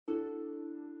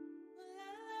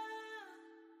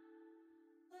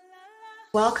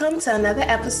Welcome to another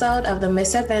episode of the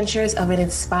Misadventures of an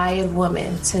Inspired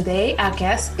Woman. Today, our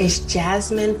guest is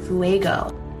Jasmine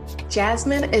Fuego.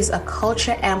 Jasmine is a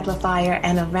culture amplifier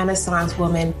and a Renaissance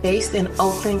woman based in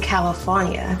Oakland,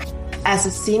 California. As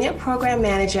a senior program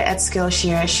manager at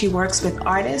Skillshare, she works with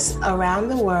artists around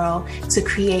the world to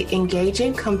create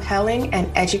engaging, compelling, and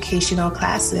educational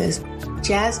classes.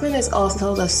 Jasmine is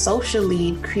also the social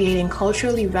lead, creating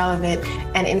culturally relevant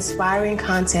and inspiring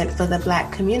content for the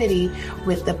Black community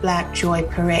with the Black Joy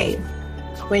Parade.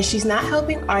 When she's not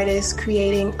helping artists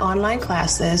creating online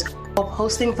classes or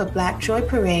posting for Black Joy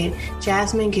Parade,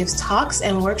 Jasmine gives talks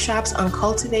and workshops on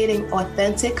cultivating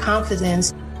authentic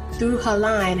confidence through her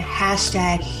line,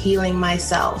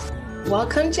 #HealingMyself.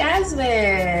 Welcome,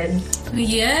 Jasmine.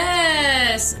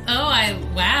 Yes.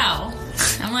 Wow.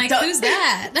 I'm like, who's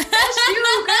that? That's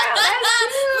you, girl.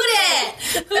 That's you.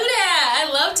 Who that? I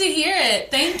love to hear it.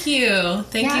 Thank you.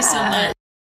 Thank you so much.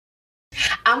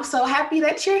 I'm so happy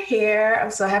that you're here.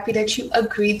 I'm so happy that you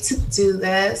agreed to do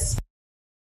this.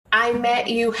 I met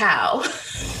you how?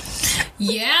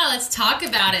 Yeah, let's talk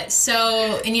about it.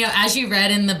 So, as you read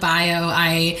in the bio,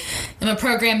 I am a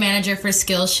program manager for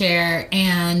Skillshare,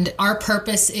 and our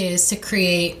purpose is to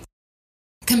create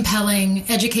compelling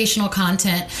educational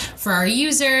content for our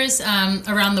users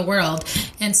around the world.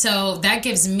 And so that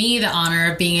gives me the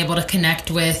honor of being able to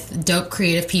connect with dope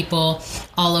creative people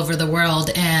all over the world.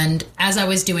 And as I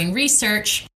was doing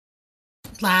research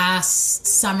last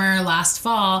summer, last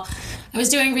fall, I was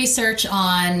doing research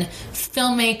on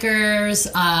filmmakers,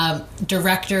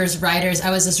 directors, writers.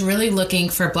 I was just really looking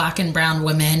for Black and brown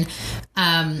women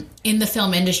in the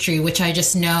film industry, which I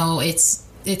just know it's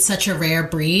such a rare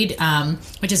breed,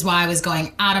 which is why I was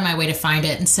going out of my way to find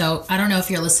it. And so I don't know if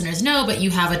your listeners know, but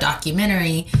you have a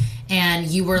documentary and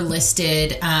you were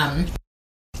listed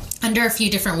under a few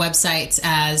different websites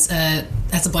as a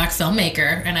Black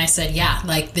filmmaker. And I said, yeah,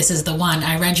 this is the one.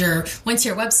 I went to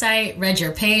your website, read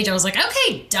your page. I was like,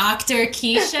 okay, Dr.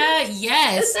 Keisha,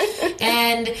 yes.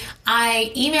 And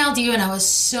I emailed you and I was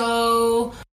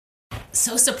so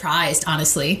surprised,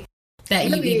 honestly, that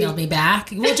you emailed me back.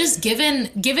 Well, just given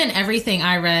everything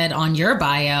I read on your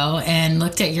bio and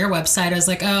looked at your website, I was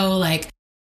like,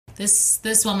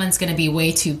 this woman's going to be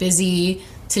way too busy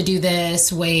to do this.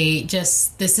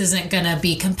 This isn't going to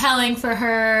be compelling for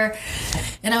her.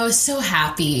 And I was so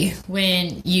happy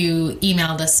when you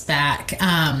emailed us back.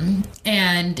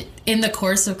 And in the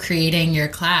course of creating your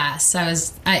class, I'm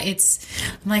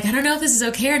like, I don't know if this is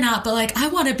okay or not, but I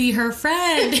want to be her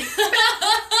friend.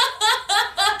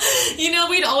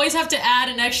 We'd always have to add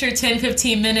an extra 10,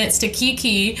 15 minutes to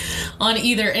Kiki on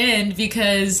either end,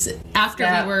 because after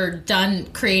we were done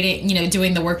creating,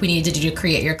 doing the work we needed to do to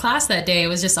create your class that day, it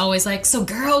was just always like, so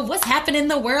girl, what's happening in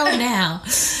the world now?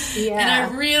 Yeah. And I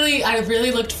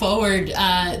really looked forward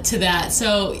to that.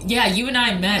 So yeah, you and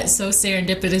I met so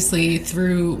serendipitously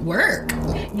through work,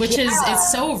 which is,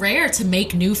 it's so rare to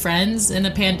make new friends in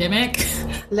the pandemic.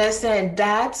 Listen,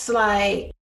 that's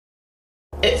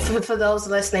for those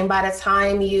listening, by the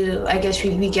time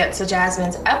we get to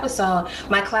Jasmine's episode,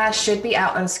 my class should be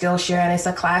out on Skillshare, and it's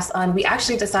a class we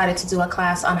actually decided to do a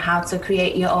class on how to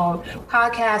create your own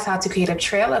podcast, how to create a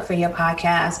trailer for your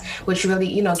podcast, which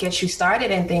really, gets you started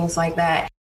and things like that.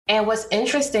 And what's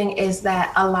interesting is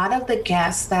that a lot of the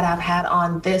guests that I've had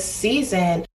on this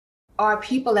season are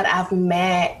people that I've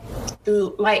met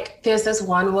through, there's this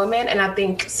one woman, and I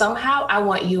think somehow I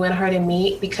want you and her to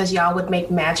meet because y'all would make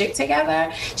magic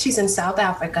together. She's in South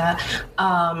Africa.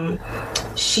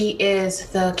 She is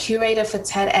the curator for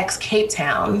TEDx Cape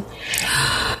Town.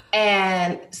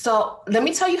 And so let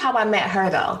me tell you how I met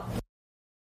her, though.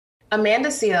 Amanda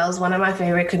Seales, one of my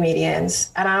favorite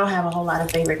comedians, and I don't have a whole lot of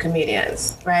favorite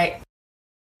comedians, right?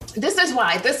 This is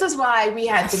why we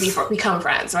had to become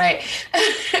friends, right?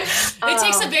 It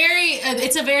takes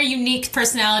it's a very unique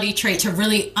personality trait to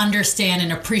really understand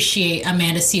and appreciate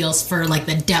Amanda Seales for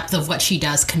the depth of what she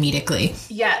does comedically.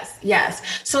 Yes.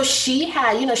 So she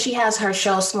has her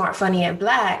show Smart, Funny, and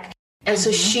Black. And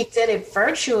so she did it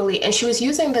virtually, and she was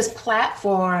using this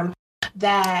platform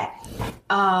that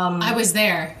I was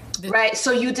there. Right.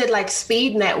 So you did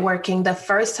speed networking the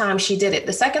first time she did it.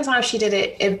 The second time she did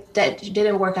it, that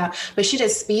didn't work out, but she did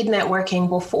speed networking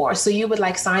before. So you would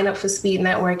sign up for speed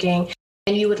networking,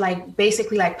 and you would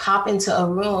basically pop into a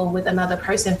room with another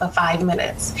person for 5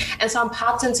 minutes. And so I'm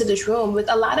popped into this room with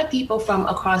a lot of people from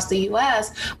across the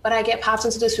US, but I get popped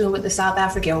into this room with the South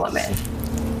African woman.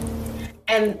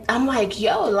 And I'm like,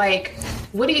 yo,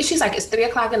 what do you, she's like, it's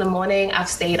 3:00 in the morning. I've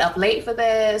stayed up late for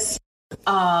this.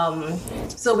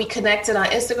 So we connected on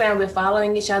Instagram. We're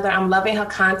following each other. I'm loving her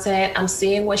content. I'm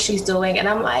seeing what she's doing. And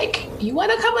I'm like, you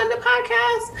want to come on the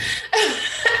podcast?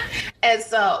 And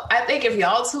so I think if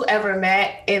y'all two ever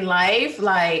met in life,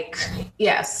 like,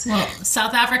 yes. Well,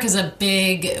 South Africa is a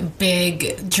big,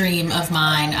 big dream of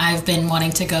mine. I've been wanting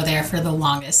to go there for the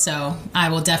longest. So I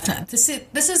will definitely,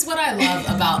 this is what I love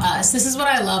about us. This is what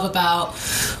I love about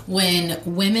when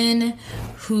women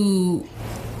who,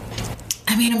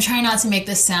 I mean, I'm trying not to make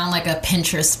this sound like a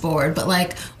Pinterest board, but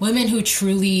like women who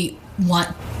truly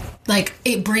want, like,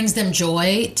 it brings them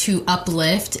joy to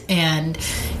uplift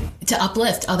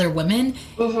other women.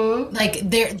 Mm-hmm. Like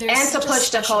and to push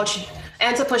the culture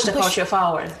and to push the culture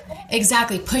forward.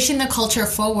 Exactly, pushing the culture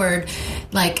forward.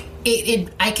 Like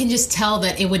I can just tell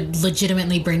that it would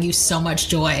legitimately bring you so much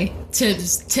joy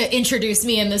to introduce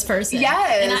me and this person.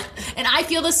 Yes. And I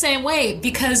feel the same way,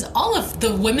 because all of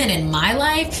the women in my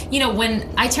life, you know,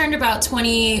 when I turned about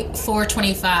 24,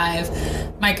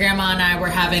 25, my grandma and I were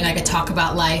having like a talk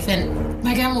about life, and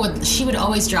my grandma would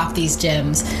always drop these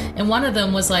gems. And one of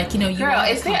them was like, you know, girl,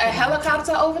 is there a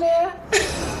helicopter over there?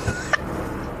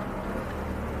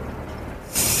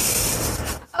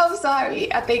 I'm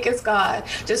sorry. I think it's God.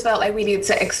 Just felt like we need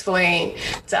to explain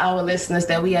to our listeners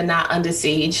that we are not under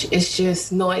siege. It's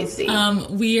just noisy.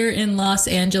 We're in Los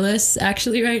Angeles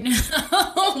actually right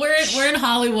now. we're in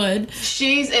Hollywood.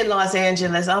 She's in Los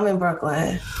Angeles. I'm in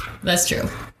Brooklyn. That's true.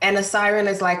 And a siren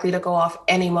is likely to go off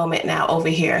any moment now over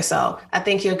here. So I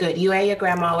think you're good. You and your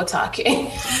grandma were talking.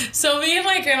 So me and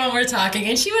my grandma were talking,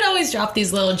 and she would always drop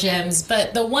these little gems.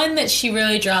 But the one that she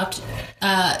really dropped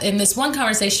in this one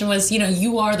conversation was, you know,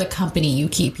 you are the company you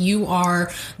keep. You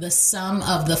are the sum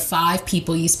of the 5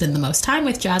 people you spend the most time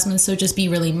with, Jasmine. So just be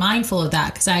really mindful of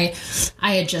that. Because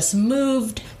I had just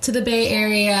moved to the Bay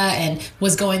Area and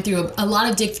was going through a lot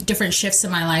of different shifts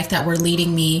in my life that were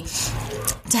leading me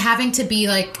to having to be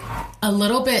like a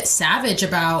little bit savage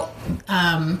about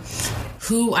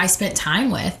who I spent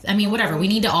time with. I mean, whatever. We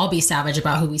need to all be savage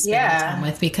about who we spend our time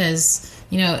with, because,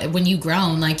 you know, when you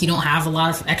grown, like, you don't have a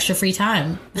lot of extra free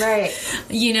time. Right.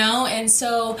 You know? And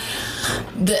so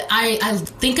I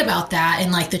think about that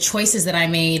and like the choices that I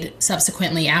made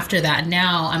subsequently after that.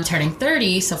 Now I'm turning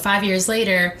 30, so 5 years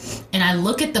later, and I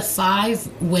look at the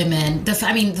 5 women, the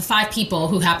 5 people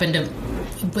who happened to,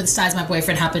 besides my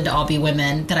boyfriend, happen to all be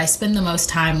women that I spend the most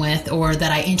time with or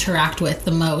that I interact with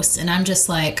the most. And I'm just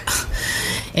like,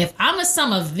 if I'm a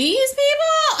sum of these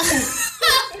people,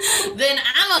 then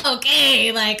I'm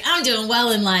okay. Like, I'm doing well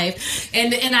in life.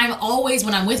 And I'm always,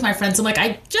 when I'm with my friends, I'm like,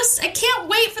 I can't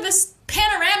wait for this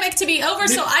panoramic to be over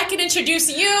so I can introduce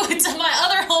you to my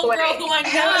other homegirl who I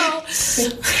know.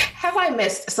 Have I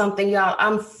missed something, y'all?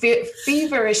 I'm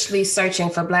feverishly searching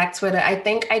for Black Twitter. I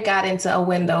think I got into a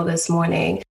window this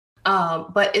morning.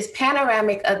 But is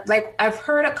panoramic, like, I've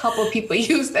heard a couple people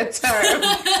use that term.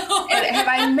 And have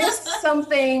I missed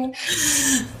something?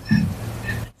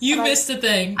 You missed a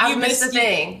thing. I missed a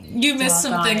thing. You missed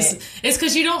some things. It's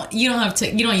because you don't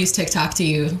use TikTok, do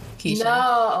you, Keisha?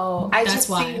 No, That's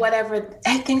see whatever.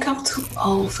 I think I'm too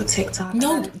old for TikTok.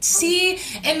 No, see,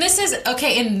 and this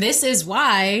is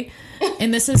why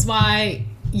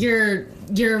you're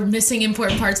missing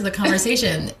important parts of the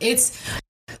conversation. It's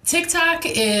TikTok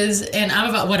is, and I'm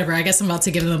about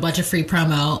to give them a bunch of free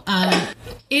promo.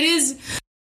 It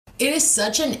is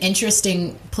such an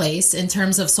interesting place in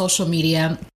terms of social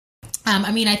media.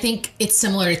 I mean, I think it's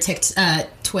similar to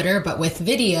Twitter, but with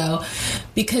video,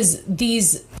 because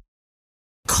these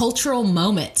cultural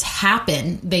moments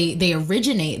happen, they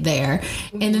originate there,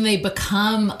 and then they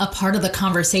become a part of the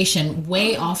conversation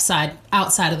way outside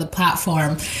of the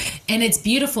platform. And it's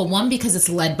beautiful, one, because it's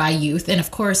led by youth, and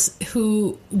of course,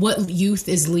 what youth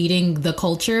is leading the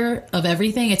culture of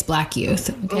everything? It's Black youth.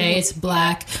 Okay, it's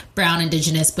Black, Brown,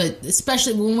 Indigenous, but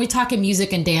especially when we talk in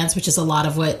music and dance, which is a lot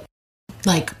of what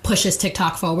like pushes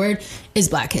TikTok forward, is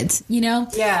Black kids, you know?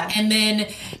 Yeah. And then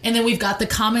we've got the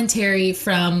commentary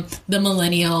from the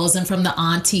millennials and from the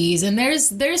aunties, and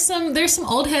there's some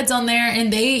old heads on there,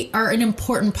 and they are an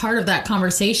important part of that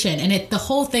conversation, and the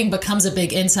whole thing becomes a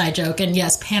big inside joke. And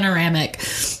yes, panoramic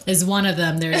is one of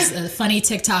them. There's a funny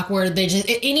TikTok word,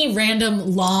 any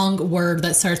random long word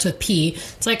that starts with P,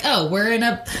 it's like, oh, we're in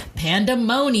a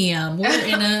pandemonium, we're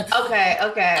in a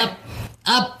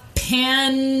a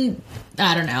pan,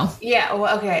 I don't know. Yeah.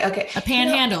 Well, okay. A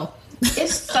panhandle.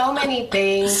 It's so many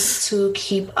things to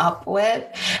keep up with,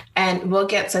 and we'll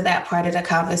get to that part of the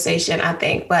conversation, I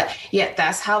think. But yeah,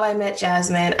 that's how I met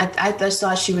Jasmine. I just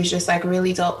thought she was just like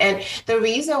really dope. And the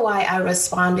reason why I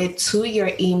responded to your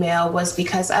email was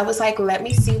because I was like, let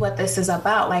me see what this is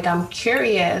about. Like, I'm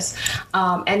curious.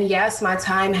 And yes, my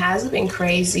time has been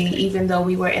crazy, even though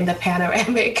we were in the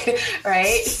panoramic,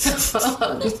 right? So,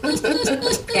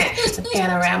 the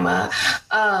panorama.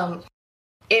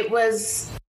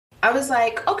 I was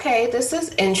like, okay, this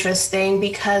is interesting,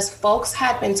 because folks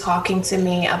had been talking to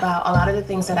me about a lot of the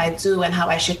things that I do and how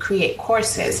I should create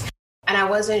courses. And I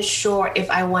wasn't sure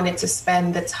if I wanted to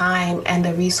spend the time and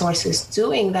the resources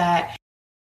doing that.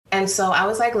 And so I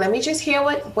was like, let me just hear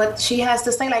what she has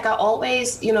to say. Like, I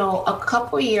always, a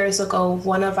couple years ago,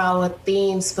 one of our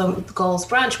themes for Goals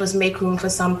Brunch was make room for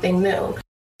something new.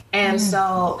 And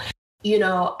so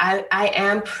I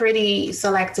am pretty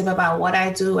selective about what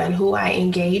I do and who I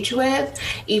engage with.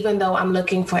 Even though I'm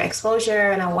looking for exposure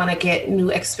and I want to get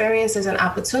new experiences and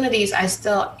opportunities, I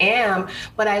still am.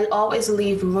 But I always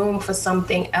leave room for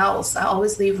something else. I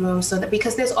always leave room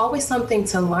because there's always something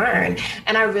to learn.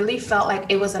 And I really felt like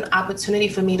it was an opportunity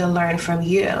for me to learn from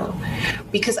you,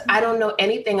 because I don't know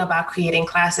anything about creating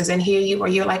classes. And here you are,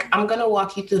 you're like, I'm going to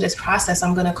walk you through this process.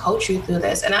 I'm going to coach you through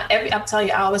this. And I'm telling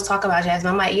you, I always talk about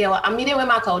Jasmine. I'm like, yeah, well, I'm meeting with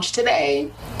my coach today.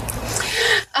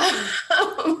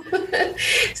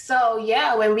 So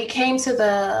yeah, when we came to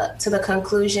the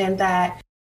conclusion that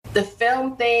the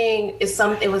film thing is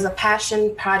it was a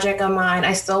passion project of mine.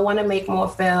 I still want to make more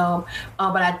film,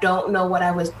 but I don't know what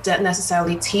I would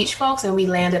necessarily teach folks. And we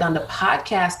landed on the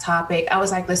podcast topic. I was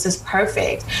like, this is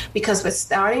perfect, because with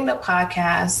starting the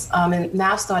podcast and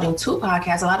now starting 2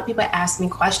 podcasts, a lot of people ask me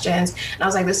questions. And I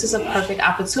was like, this is a perfect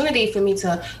opportunity for me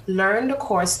to learn the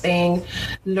course thing,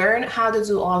 learn how to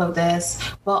do all of this,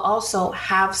 but also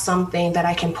have something that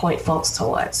I can point folks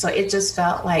towards. So it just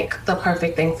felt like the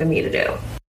perfect thing for me to do.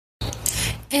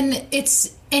 And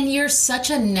you're such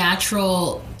a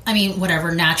natural,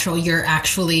 natural, you're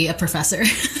actually a professor,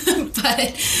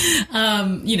 but,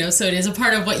 so it is a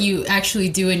part of what you actually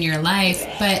do in your life.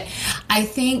 But I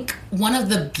think one of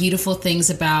the beautiful things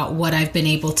about what I've been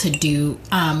able to do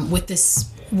with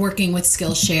this, working with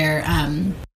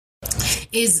Skillshare,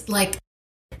 is like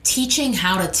teaching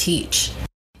how to teach.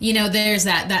 There's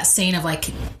that saying of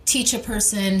like, teach a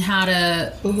person how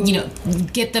to,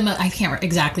 get them, I can't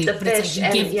exactly, the but fish, it's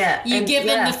like you give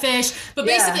them the fish. But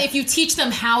basically, if you teach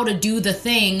them how to do the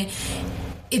thing,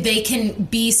 they can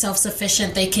be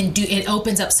self-sufficient. They can do, it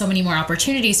opens up so many more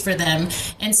opportunities for them.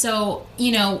 And so,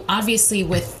 obviously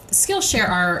with Skillshare,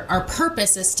 our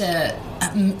purpose is to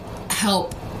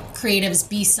help creatives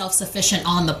be self-sufficient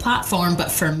on the platform.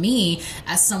 But for me,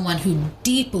 as someone who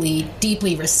deeply,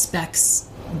 deeply respects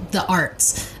the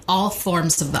arts, all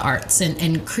forms of the arts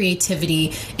and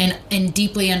creativity, and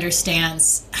deeply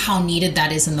understands how needed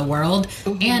that is in the world.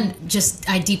 And just,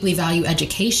 I deeply value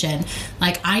education.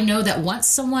 Like, I know that once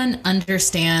someone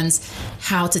understands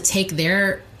how to take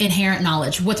their inherent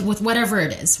knowledge with whatever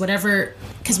it is,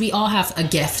 because we all have a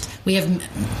gift, we have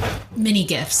many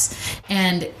gifts.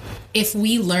 And if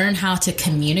we learn how to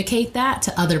communicate that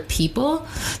to other people,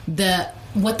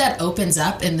 what that opens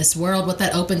up in this world, what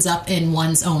that opens up in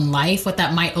one's own life, what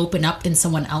that might open up in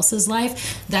someone else's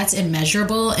life, that's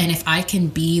immeasurable. And if I can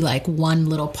be like one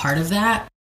little part of that,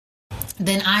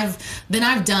 then I've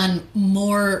done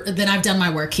more than I've done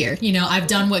my work here. I've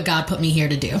done what God put me here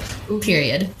to do,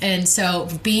 period. And so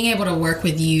being able to work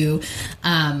with you,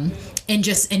 and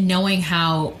knowing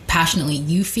how passionately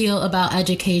you feel about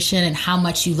education and how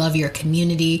much you love your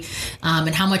community,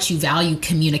 and how much you value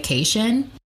communication,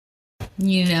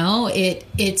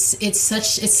 it's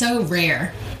so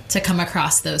rare to come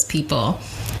across those people.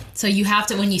 So you have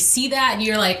to, when you see that, and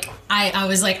you're like, I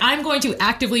was like, I'm going to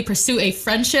actively pursue a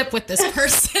friendship with this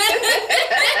person.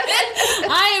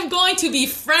 I am going to be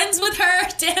friends with her.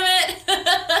 Damn it.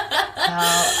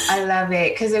 Oh, I love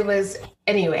it. Because it was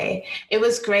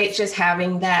great just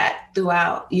having that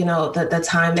throughout, the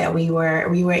time that we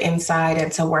were inside,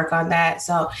 and to work on that.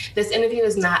 So this interview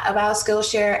is not about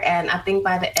Skillshare. And I think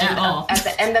by the end at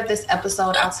the end of this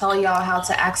episode, I'll tell y'all how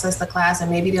to access the class, and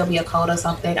maybe there'll be a code or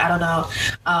something. I don't know.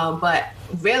 But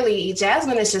really,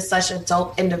 Jasmine is just such a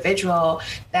dope individual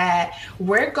that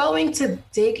we're going to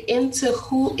dig into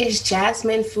who is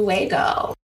Jasmine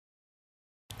Fuego.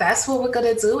 That's what we're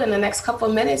going to do in the next couple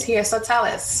of minutes here. So tell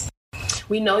us.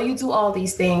 We know you do all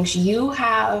these things. You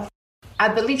have, I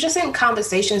believe, just in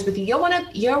conversations with you,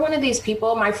 you're one of these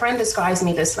people. My friend describes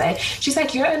me this way. She's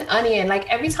like, you're an onion. Like,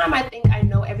 every time I think I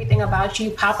know everything about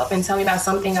you, pop up and tell me about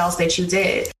something else that you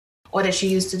did. or that you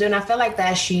used to do. And I feel like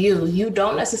that's you. You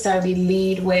don't necessarily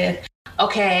lead with,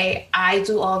 okay, I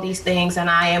do all these things and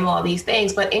I am all these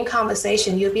things. But in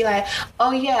conversation, you'll be like,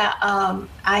 oh yeah,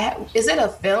 is it a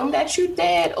film that you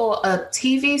did or a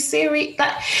TV series?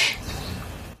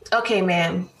 Okay,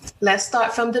 ma'am, let's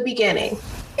start from the beginning.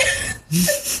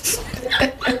 Let's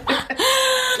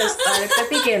start at the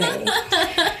beginning.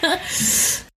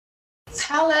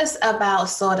 Tell us about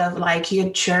sort of like your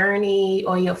journey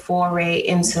or your foray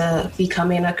into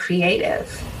becoming a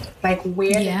creative. Like,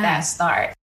 where did that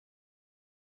start?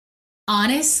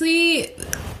 Honestly,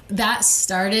 that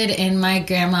started in my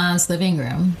grandma's living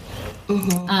room.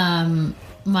 Mm-hmm.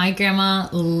 My grandma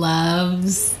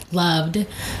loved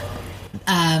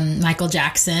Michael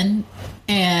Jackson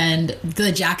and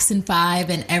the Jackson 5,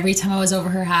 and every time I was over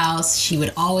her house, she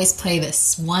would always play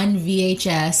this one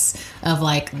VHS of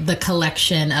like the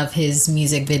collection of his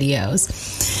music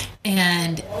videos.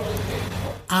 And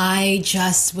I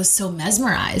just was so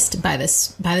mesmerized by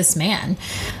this man.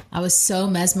 I was so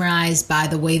mesmerized by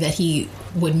the way that he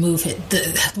would move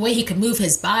the way he could move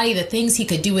his body, the things he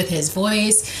could do with his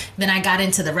voice. Then I got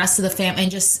into the rest of the family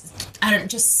and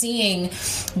just seeing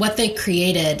what they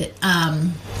created.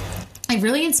 It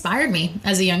really inspired me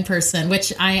as a young person,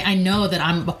 which I know that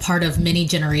I'm a part of many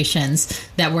generations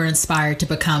that were inspired to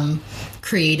become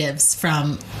creatives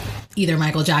from either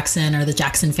Michael Jackson or the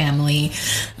Jackson family.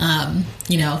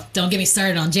 Don't get me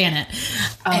started on Janet.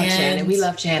 Oh, Janet. We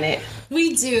love Janet.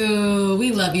 We do.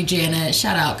 We love you, Janet.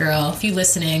 Shout out, girl. If you're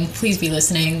listening, please be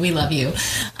listening. We love you.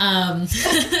 I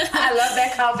love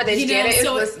that confidence. Janet is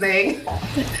listening.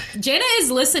 Janet is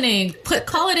listening.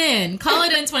 Call it in. Call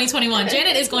it in 2021.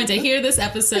 Janet is going to hear this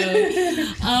episode.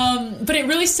 But it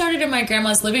really started in my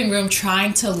grandma's living room,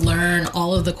 trying to learn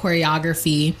all of the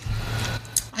choreography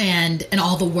and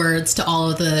all the words to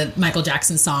all of the Michael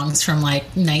Jackson songs from like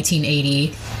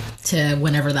 1980 to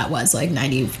whenever that was, like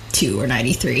 92 or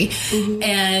 93. Mm-hmm.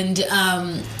 And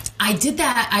I did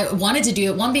that. I wanted to do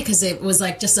it, one, because it was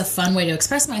like just a fun way to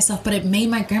express myself, but it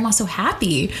made my grandma so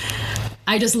happy.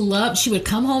 I just loved, she would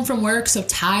come home from work so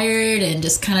tired and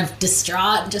just kind of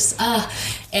distraught,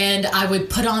 and I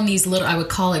would put on these I would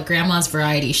call it Grandma's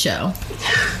Variety Show.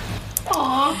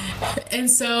 Aww. And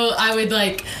so I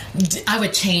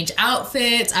would change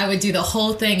outfits. I would do the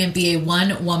whole thing and be a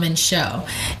one-woman show.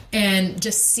 And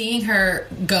just seeing her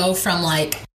go from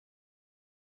like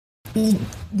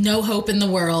no hope in the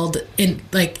world in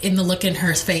the look in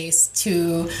her face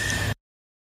to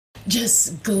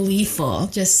just gleeful,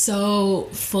 just so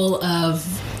full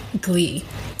of glee.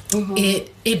 Mm-hmm.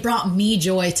 It brought me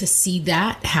joy to see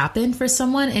that happen for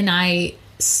someone, and I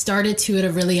started to, at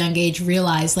a really young age,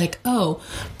 realize like, oh,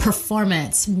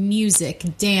 performance, music,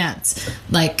 dance,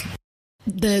 like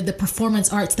the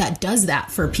performance arts, that does that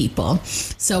for people.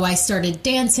 So I started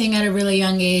dancing at a really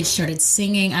young age, started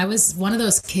singing. I was one of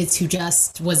those kids who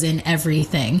just was in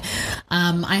everything.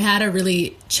 I had a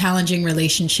really challenging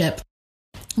relationship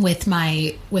with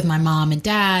my mom and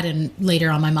dad, and later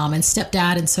on my mom and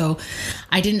stepdad. And so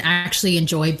I didn't actually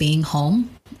enjoy being home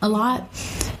a lot,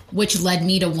 which led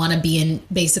me to want to be in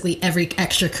basically every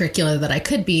extracurricular that I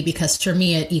could be, because for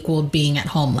me it equaled being at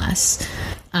home less.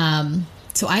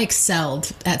 So I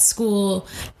excelled at school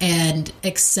and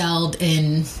excelled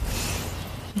in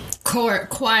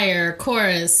choir,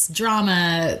 chorus,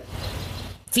 drama,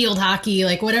 field hockey,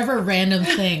 like whatever random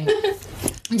thing.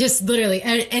 Just literally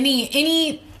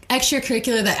any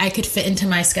extracurricular that I could fit into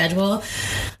my schedule,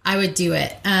 I would do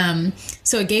it.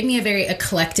 So it gave me a very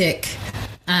eclectic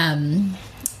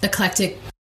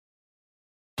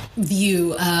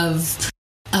view of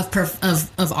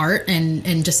art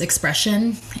and just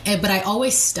expression. But I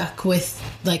always stuck with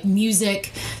like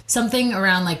music, something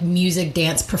around like music,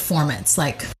 dance, performance,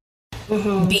 like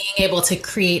being able to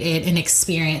create an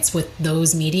experience with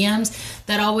those mediums.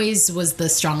 That always was the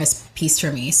strongest piece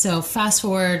for me. So fast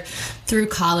forward through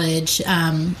college,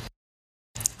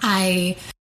 I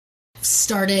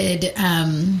started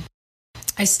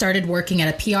working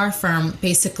at a PR firm,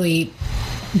 basically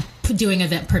doing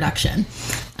event production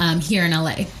here in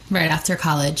LA right after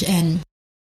college. And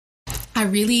I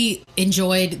really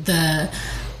enjoyed the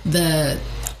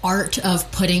art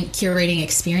of curating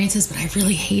experiences, but I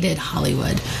really hated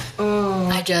Hollywood.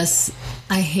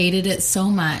 I hated it so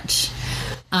much.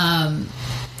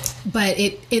 But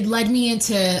it led me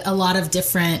into a lot of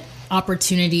different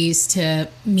opportunities to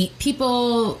meet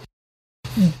people,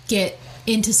 get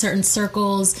into certain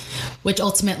circles, which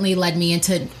ultimately led me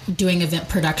into doing event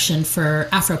production for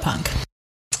Afropunk.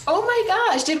 Oh my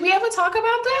gosh, did we ever talk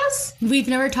about this? We've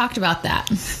never talked about that.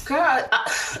 Girl,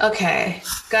 okay,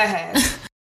 go ahead.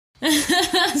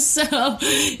 So,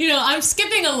 I'm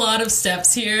skipping a lot of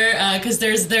steps here because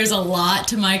there's a lot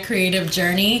to my creative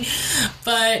journey,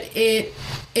 but it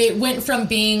went from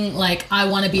being like, I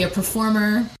want to be a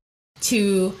performer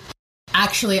to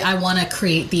actually I want to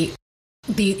create the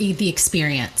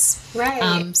experience.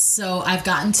 Right. So I've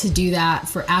gotten to do that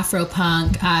for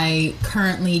Afropunk. I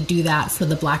currently do that for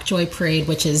the Black Joy Parade,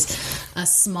 which is a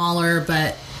smaller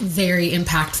but very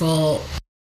impactful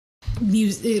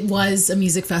it was a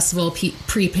music festival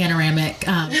pre-panoramic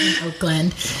in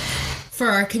Oakland for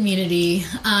our community.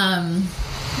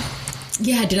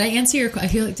 Did I answer your question?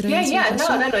 I feel like, did I answer your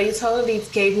question? No. You totally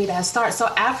gave me that start. So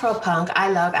Afropunk, I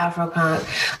love Afropunk.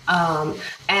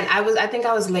 And I think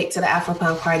I was late to the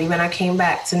Afropunk party. When I came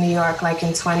back to New York, like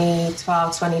in 2012,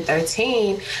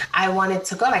 2013, I wanted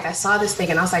to go. Like, I saw this thing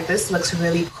and I was like, this looks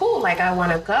really cool. Like, I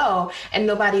want to go. And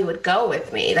nobody would go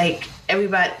with me. Like,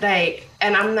 everybody,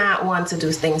 and I'm not one to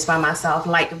do things by myself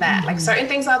like that. Mm-hmm. Like, certain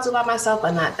things I'll do by myself,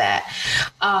 but not that.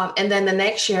 And then the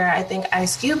next year, I think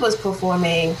Ice Cube was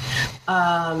performing,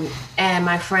 and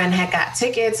my friend had got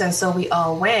tickets, and so we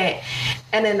all went.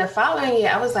 And then the following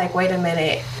year, I was like, wait a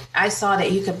minute. I saw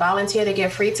that you could volunteer to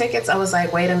get free tickets. I was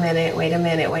like, wait a minute.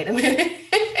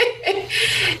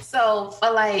 So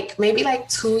for maybe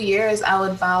 2 years, I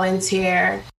would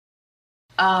volunteer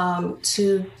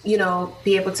to,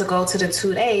 be able to go to the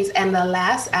 2 days. And the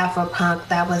last Afropunk,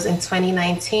 that was in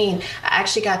 2019, I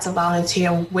actually got to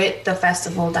volunteer with the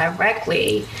festival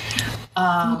directly.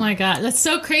 Oh my God, that's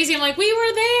so crazy. I'm like, we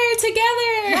were there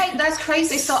together. Right, that's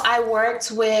crazy. So I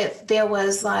worked with, there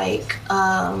was what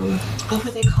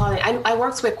were they calling? I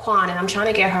worked with Quan, and I'm trying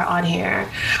to get her on here.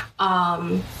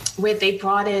 Where they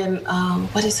brought in,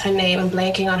 what is her name? I'm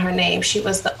blanking on her name. She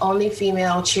was the only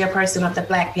female chairperson of the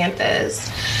Black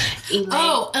Panthers.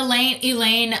 Elaine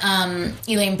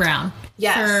Brown.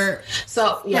 Yes.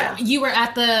 So yeah, you were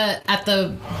at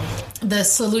the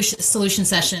solution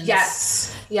sessions.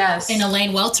 Yes. And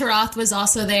Elaine Welteroth was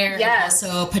also there. Yes.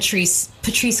 And also Patrice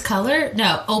Culler.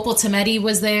 No, Opal Tometi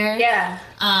was there. Yeah.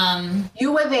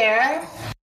 You were there.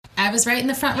 I was right in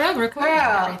the front row recording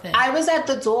everything. I was at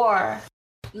the door.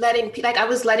 I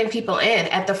was letting people in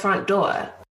at the front door.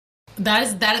 That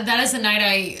is the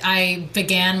night I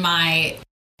began my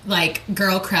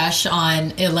girl crush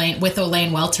on Elaine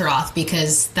Welteroth,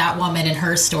 because that woman and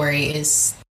her story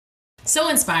is so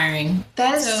inspiring.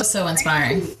 That is so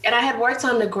inspiring. And I had worked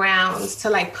on the grounds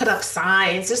to put up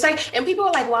signs, just and people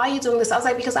were like, "Why are you doing this?" I was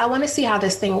like, "Because I want to see how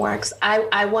this thing works.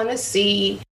 I want to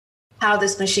see how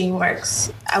this machine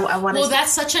works. I want to." Well,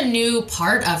 that's such a new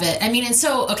part of it. I mean, and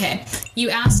so, okay,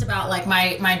 you asked about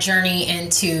my journey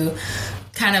into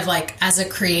kind of as a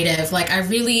creative, I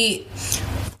really,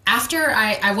 after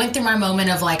I went through my moment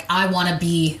of I want to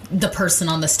be the person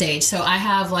on the stage. So I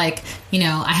have I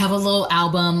have a little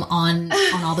album on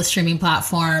all the streaming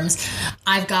platforms.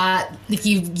 I've got, if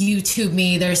you YouTube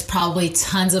me, there's probably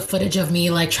tons of footage of me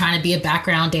trying to be a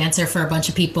background dancer for a bunch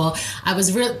of people. I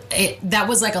was that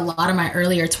was a lot of my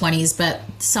earlier 20s, but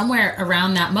somewhere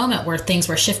around that moment where things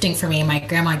were shifting for me, my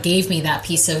grandma gave me that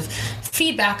piece of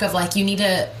feedback of you need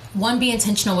to, one, be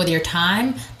intentional with your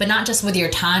time, but not just with your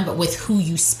time, but with who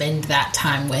you spend that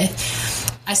time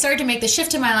with. I started to make the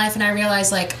shift in my life, and I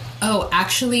realized oh,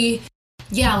 actually,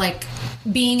 yeah,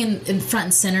 being in front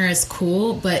and center is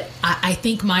cool, but I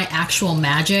think my actual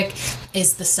magic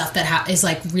is the stuff that is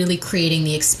really creating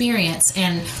the experience.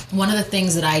 And one of the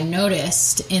things that I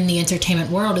noticed in the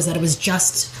entertainment world is that it was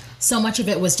just, so much of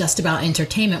it was just about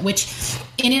entertainment, which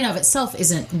in and of itself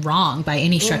isn't wrong by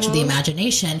any stretch of the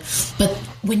imagination. But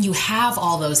when you have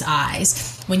all those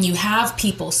eyes, when you have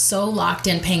people so locked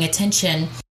in paying attention,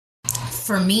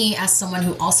 for me as someone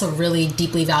who also really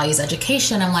deeply values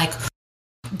education, I'm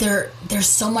there's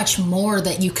so much more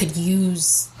that you could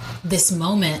use this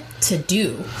moment to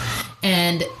do.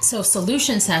 And so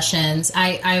solution sessions,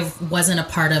 I wasn't a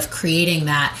part of creating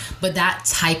that, but that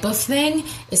type of thing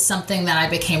is something that I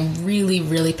became really,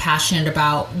 really passionate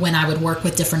about when I would work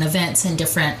with different events and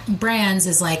different brands,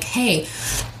 is hey,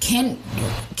 can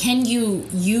you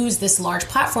use this large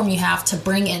platform you have to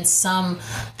bring in some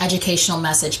educational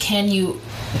message? Can you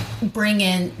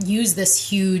use this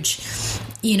huge,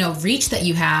 reach that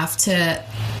you have to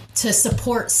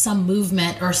support some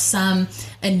movement or some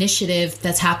initiative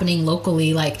that's happening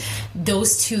locally?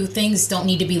 Those two things don't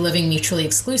need to be living mutually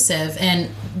exclusive. And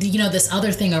this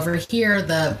other thing over here,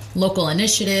 the local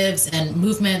initiatives and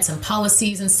movements and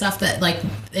policies and stuff that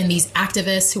and these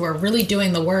activists who are really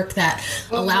doing the work that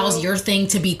allows your thing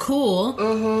to be cool,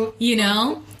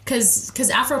 because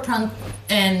Afropunk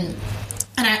and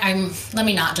and I'm let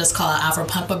me not just call it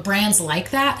Afropunk, but brands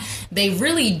like that, they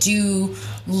really do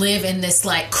live in this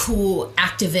like cool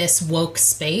activist woke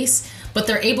space, but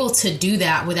they're able to do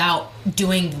that without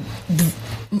doing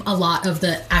a lot of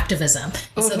the activism.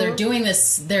 Mm-hmm. So they're doing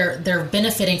this, they're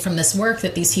benefiting from this work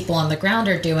that these people on the ground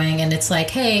are doing, and it's like,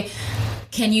 hey,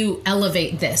 can you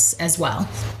elevate this as well?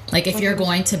 Like if you're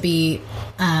going to be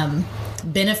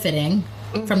benefiting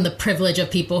from the privilege of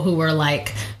people who were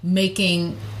like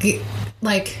making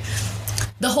like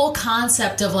the whole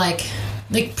concept of like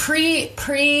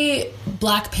pre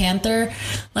Black Panther,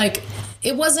 like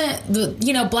it wasn't the,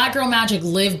 you know, Black Girl Magic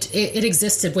lived, it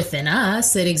existed within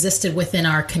us, it existed within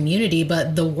our community,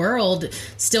 but the world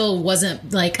still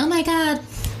wasn't like, oh my God,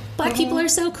 Black people are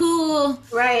so cool.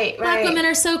 Right. Black women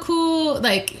are so cool.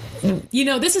 Like, you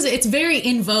know, it's very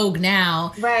in vogue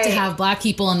now to have Black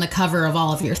people on the cover of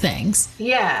all of your things.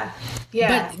 Yeah.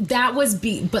 But that was,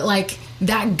 but like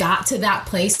that got to that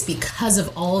place because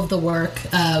of all of the work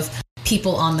of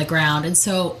people on the ground. And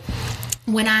so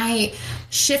when I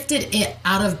shifted it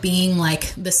out of being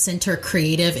like the center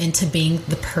creative into being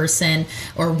the person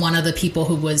or one of the people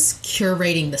who was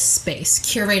curating the space,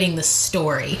 curating the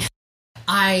story,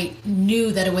 I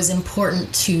knew that it was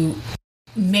important to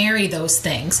marry those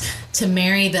things, to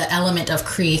marry the element of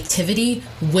creativity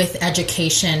with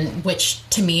education, which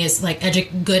to me is like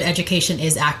good education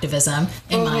is activism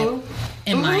in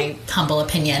my humble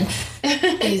opinion.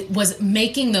 It was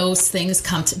making those things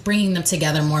bringing them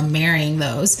together more, marrying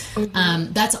those.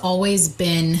 That's always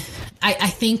been, I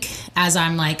think as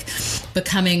I'm like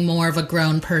becoming more of a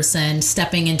grown person,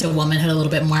 stepping into womanhood a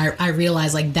little bit more, I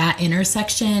realize like that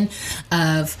intersection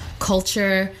of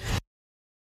culture,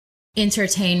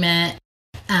 entertainment,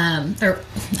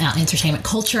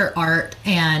 culture, art,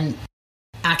 and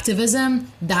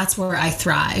activism, that's where I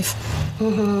thrive.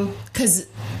 Because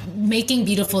making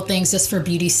beautiful things just for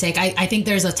beauty's sake, I think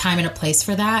there's a time and a place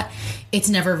for that. It's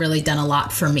never really done a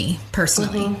lot for me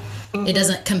personally. It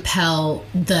doesn't compel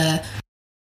the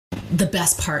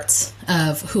best parts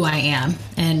of who I am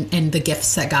and the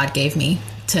gifts that God gave me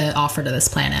to offer to this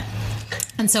planet.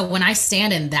 And so when I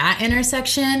stand in that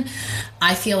intersection,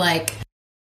 I feel like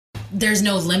there's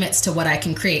no limits to what I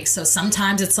can create. So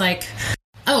sometimes it's like,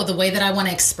 oh, the way that I want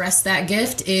to express that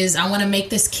gift is I want to make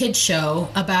this kid show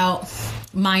about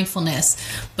mindfulness.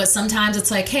 But sometimes it's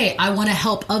like, hey, I want to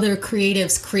help other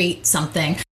creatives create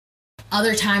something.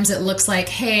 Other times it looks like,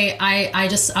 hey, I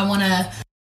just want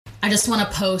to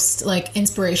post like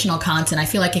inspirational content. I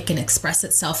feel like it can express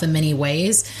itself in many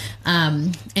ways.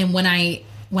 And when I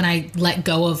let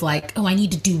go of like, oh, I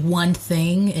need to do one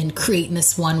thing and create in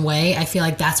this one way, I feel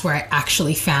like that's where I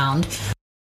actually found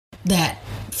that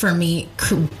for me,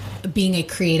 being a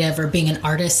creative or being an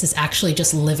artist is actually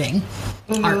just living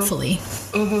artfully.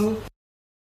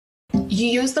 You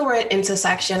use the word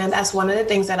intersection, and that's one of the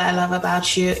things that I love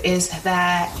about you is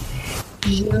that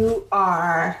you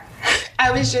are...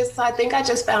 I think I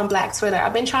just found Black Twitter.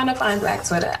 I've been trying to find Black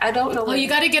Twitter. I don't know. Oh, you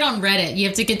got to get on Reddit. You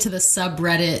have to get to the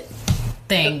subreddit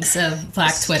things of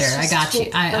Black Twitter. I got you.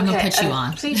 I'm gonna put you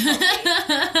on. Please.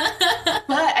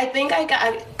 But I think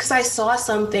because I saw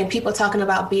something, people talking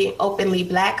about being openly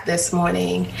Black this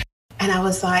morning. And I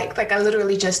was like I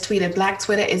literally just tweeted, Black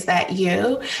Twitter, is that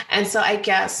you? And so I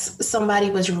guess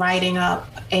somebody was writing up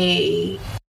a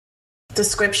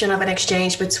description of an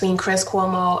exchange between Chris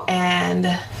Cuomo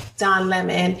and Don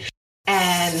Lemon.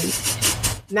 And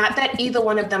not that either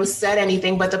one of them said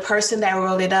anything, but the person that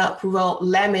wrote it up wrote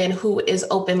Lemon, who is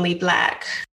openly Black.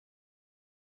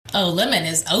 Oh, Lemon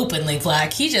is openly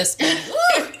Black. He just,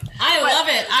 I love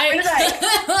it. I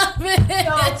love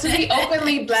it. So to be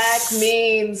openly Black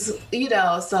means, you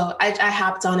know, so I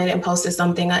hopped on it and posted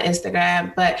something on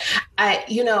Instagram, but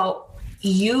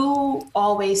you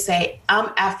always say,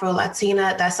 I'm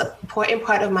Afro-Latina. That's an important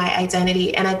part of my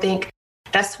identity. And I think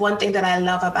that's one thing that I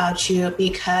love about you,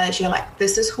 because you're like,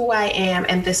 this is who I am,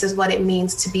 and this is what it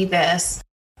means to be this.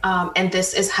 And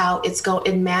this is how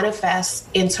it manifests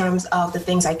in terms of the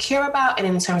things I care about and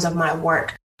in terms of my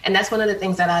work. And that's one of the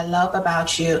things that I love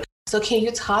about you. So can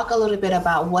you talk a little bit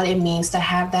about what it means to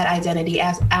have that identity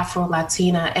as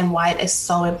Afro-Latina and why it is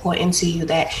so important to you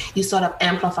that you sort of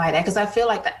amplify that? Because I feel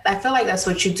like that's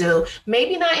what you do.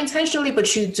 Maybe not intentionally,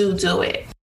 but you do it.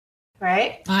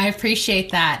 Right? I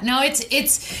appreciate that. No,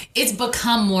 it's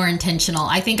become more intentional.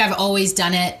 I think I've always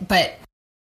done it, but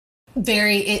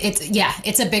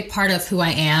it's a big part of who I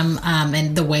am,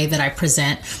 and the way that I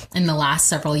present in the last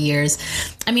several years.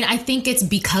 I mean, I think it's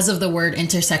because of the word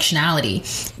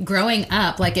intersectionality. Growing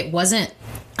up, like it wasn't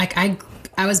like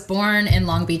I was born in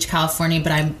Long Beach, California,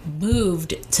 but I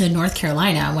moved to North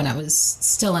Carolina when I was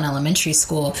still in elementary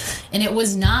school. And it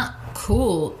was not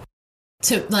cool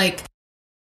to like,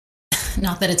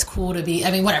 not that it's cool to be,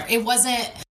 I mean, whatever. It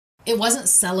wasn't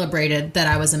celebrated that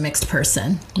I was a mixed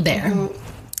person there. Mm-hmm.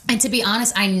 And to be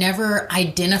honest, I never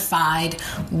identified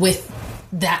with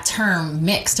that term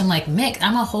mixed. I'm like, mixed,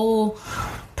 I'm a whole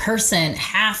person,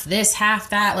 half this,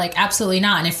 half that. Like, absolutely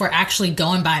not. And if we're actually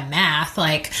going by math,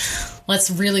 like, let's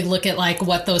really look at like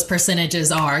what those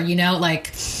percentages are, you know,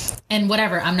 like, and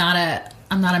whatever. I'm not a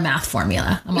math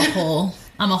formula. I'm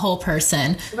a whole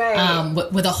person,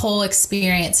 right. With a whole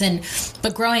experience.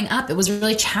 But growing up, it was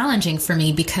really challenging for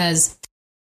me because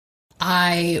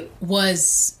I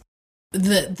was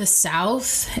the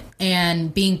South,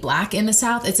 and being Black in the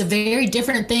South, it's a very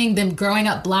different thing than growing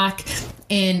up Black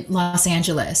in Los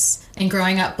Angeles and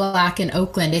growing up Black in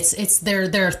Oakland.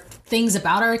 There are things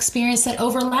about our experience that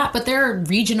overlap, but there are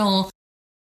regional,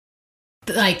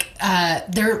 like,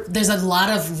 there's a lot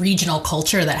of regional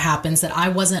culture that happens that I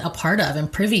wasn't a part of and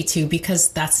privy to because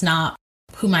that's not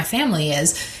who my family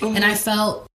is. Mm-hmm. And I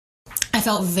felt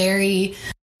very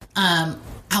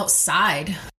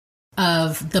outside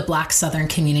of the Black Southern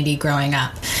community growing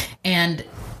up. And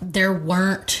there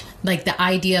weren't, like, the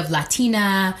idea of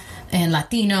Latina and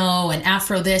Latino and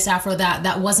Afro this, Afro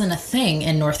that wasn't a thing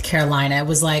in North Carolina. It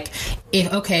was like,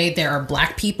 there are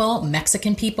Black people,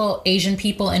 Mexican people, Asian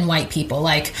people, and white people.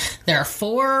 Like, there are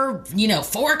four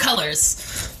colors.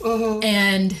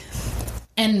 Mm-hmm.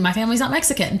 And my family's not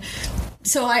Mexican.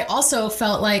 So I also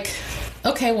felt like,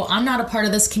 okay, well, I'm not a part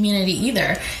of this community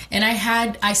either. And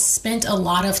I spent a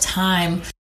lot of time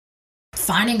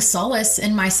finding solace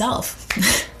in myself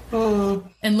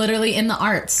and literally in the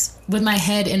arts, with my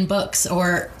head in books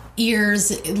or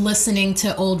ears listening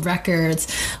to old records,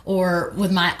 or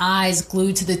with my eyes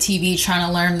glued to the TV trying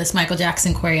to learn this Michael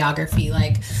Jackson choreography.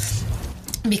 Like,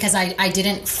 because I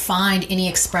didn't find any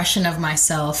expression of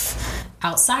myself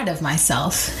outside of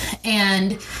myself.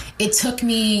 And it took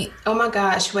me... Oh my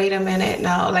gosh, wait a minute.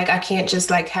 No, like, I can't just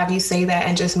like have you say that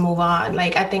and just move on.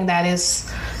 Like, I think that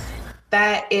is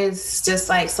just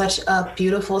like such a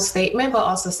beautiful statement, but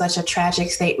also such a tragic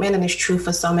statement. And it's true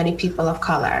for so many people of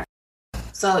color.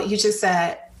 So you just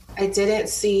said, I didn't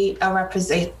see a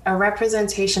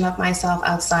representation of myself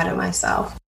outside of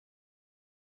myself.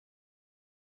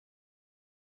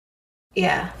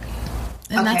 Yeah.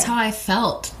 And that's how I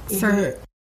felt for,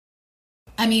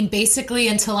 I mean, basically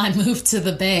until I moved to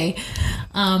the Bay.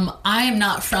 I am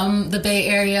not from the Bay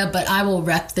Area, but I will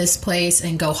rep this place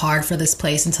and go hard for this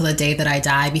place until the day that I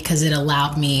die, because it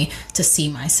allowed me to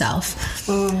see myself.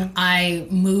 I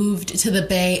moved to the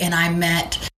Bay and I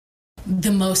met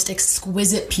the most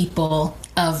exquisite people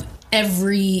of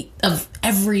every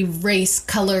race,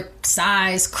 color,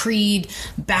 size, creed,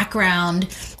 background.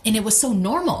 And it was so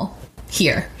normal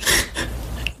here.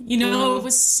 You know, it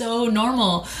was so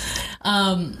normal.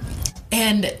 And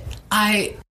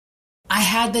I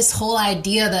had this whole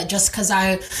idea that just because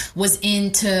I was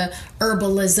into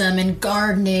herbalism and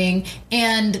gardening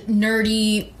and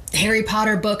nerdy Harry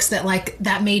Potter books,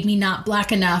 that made me not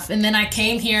Black enough. And then I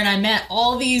came here and I met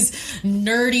all these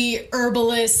nerdy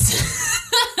herbalists,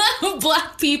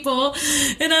 Black people.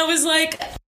 And I was like,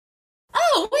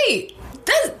 oh, wait,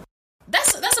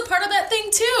 that's a part of that thing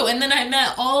too. And then I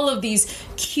met all of these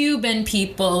Cuban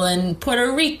people and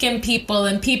Puerto Rican people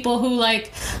and people who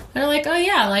they're like, oh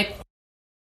yeah, like,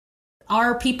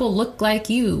 our people look like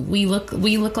you. We look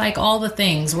like all the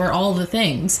things. We're all the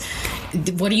things.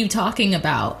 What are you talking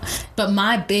about? But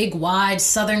my big, wide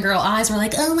Southern girl eyes were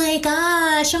like, oh my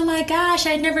gosh,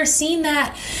 I'd never seen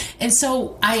that. And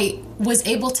so I was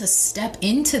able to step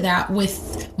into that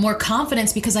with more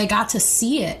confidence because I got to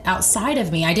see it outside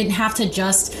of me. I didn't have to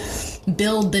just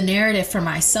build the narrative for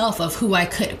myself of who I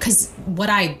could, because what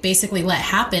I basically let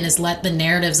happen is let the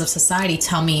narratives of society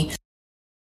tell me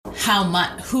how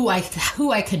much, who I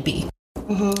could be.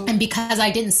 Mm-hmm. And because I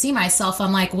didn't see myself,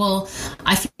 I'm like, well,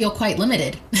 I feel quite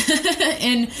limited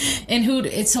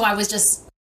so I was just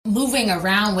moving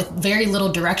around with very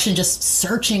little direction, just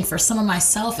searching for some of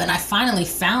myself. And I finally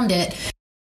found it.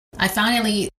 I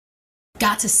finally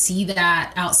got to see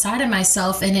that outside of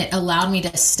myself, and it allowed me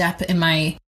to step in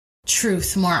my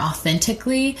truth more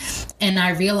authentically. And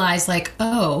I realized, like,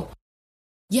 oh,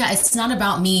 yeah, it's not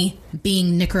about me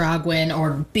being Nicaraguan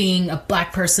or being a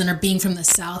Black person or being from the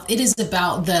South. It is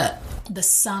about the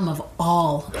sum of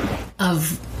all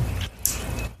of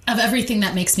everything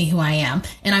that makes me who I am.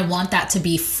 And I want that to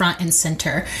be front and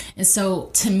center. And so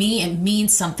to me, it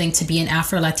means something to be an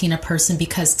Afro-Latina person,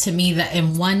 because to me, that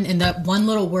in that one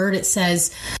little word, it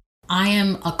says, I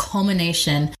am a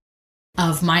culmination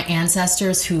of my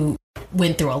ancestors who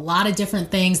went through a lot of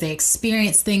different things. They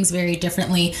experienced things very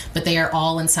differently, but they are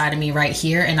all inside of me right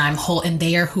here. And and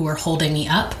they are who are holding me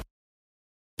up.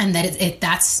 And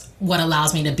that's what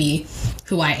allows me to be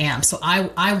who I am. So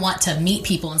I want to meet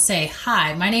people and say,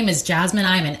 hi, my name is Jasmine.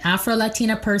 I'm an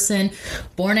Afro-Latina person,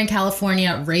 born in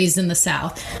California, raised in the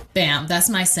South. Bam, that's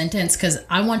my sentence, because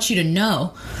I want you to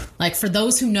know, like, for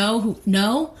those who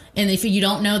know, and if you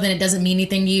don't know, then it doesn't mean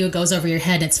anything to you. It goes over your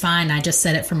head. It's fine. I just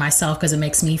said it for myself because it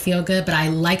makes me feel good. But I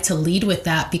like to lead with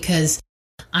that because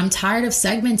I'm tired of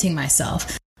segmenting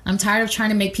myself. I'm tired of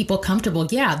trying to make people comfortable.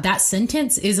 Yeah, that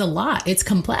sentence is a lot. It's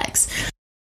complex.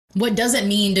 What does it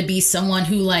mean to be someone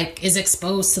who like is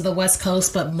exposed to the West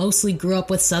Coast, but mostly grew up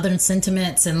with Southern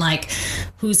sentiments, and like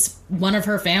who's one of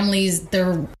her families,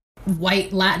 they're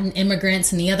white Latin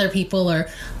immigrants and the other people are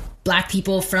Black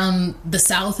people from the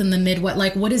South and the Midwest?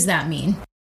 Like, what does that mean?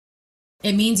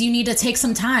 It means you need to take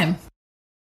some time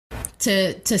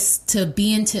to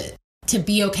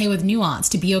be okay with nuance,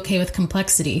 to be okay with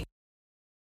complexity.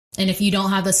 And if you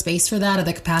don't have the space for that or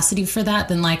the capacity for that,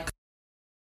 then like,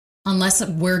 unless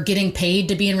we're getting paid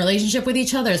to be in relationship with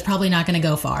each other, it's probably not going to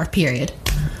go far, period.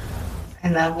 I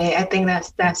love it. I think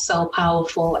that's so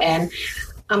powerful. And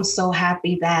I'm so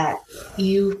happy that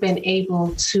you've been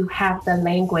able to have the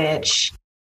language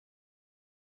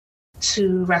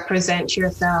to represent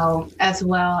yourself, as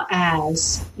well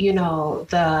as,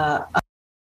 the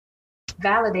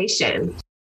validation,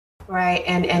 right?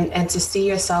 And to see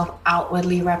yourself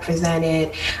outwardly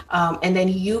represented. And then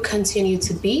you continue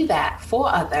to be that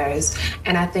for others.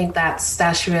 And I think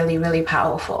that's really, really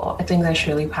powerful. I think that's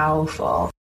really powerful.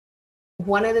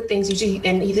 One of the things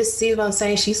and you just see what I'm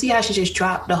saying? You see how she just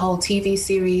dropped the whole TV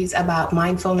series about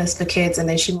mindfulness for kids, and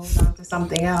then she moved on to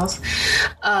something else.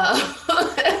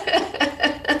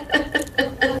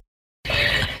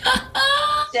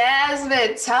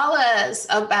 Jasmine, tell us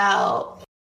about,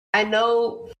 I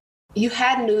know you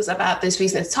had news about this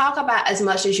recently. Talk about as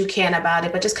much as you can about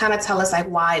it, but just kind of tell us like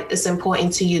why it's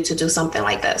important to you to do something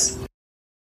like this.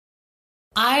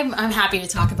 I'm happy to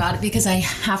talk about it because I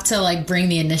have to like bring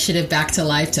the initiative back to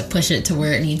life to push it to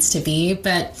where it needs to be.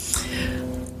 But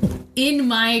in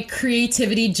my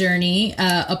creativity journey,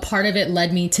 a part of it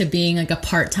led me to being like a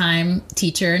part-time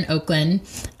teacher in Oakland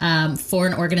for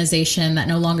an organization that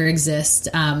no longer exists.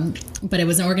 But it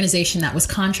was an organization that was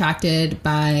contracted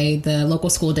by the local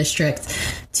school district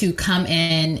to come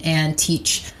in and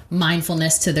teach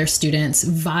mindfulness to their students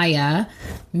via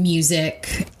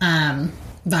music,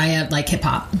 via like hip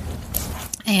hop.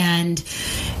 And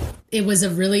it was a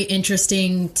really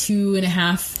interesting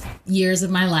 2.5 years of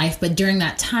my life. But during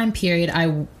that time period,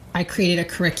 I created a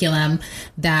curriculum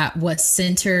that was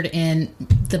centered in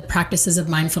the practices of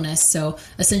mindfulness. So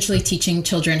essentially teaching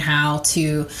children how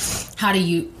to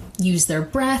use their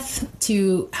breath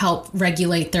to help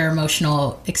regulate their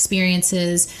emotional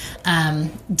experiences,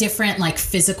 different like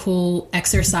physical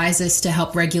exercises to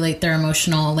help regulate their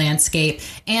emotional landscape,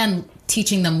 and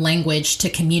teaching them language to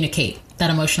communicate that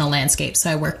emotional landscape. So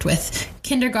I worked with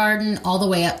kindergarten all the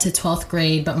way up to 12th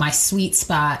grade, but my sweet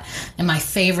spot and my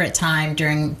favorite time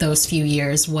during those few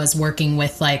years was working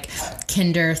with like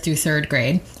kinder through 3rd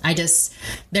grade.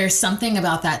 There's something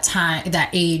about that time,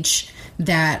 that age,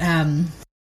 that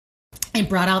it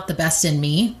brought out the best in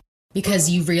me, because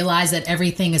you realize that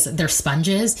they're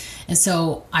sponges. And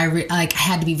so I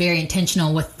had to be very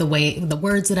intentional with the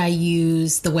words that I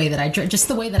use, the way that just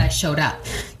the way that I showed up,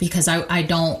 because I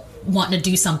don't want to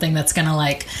do something that's going to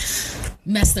like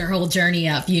mess their whole journey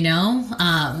up,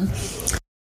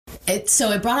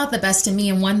 So it brought out the best in me.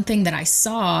 And one thing that I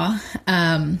saw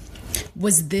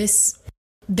was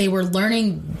they were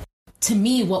learning to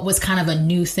me what was kind of a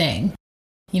new thing.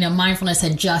 Mindfulness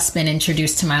had just been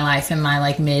introduced to my life in my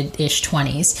like mid-ish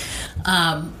 20s.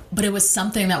 But it was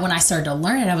something that when I started to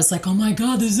learn it, I was like, oh my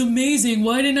God, this is amazing.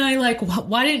 Why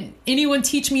didn't anyone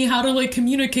teach me how to like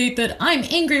communicate that I'm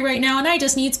angry right now and I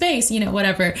just need space,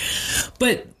 whatever.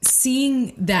 But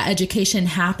seeing that education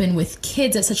happen with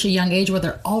kids at such a young age where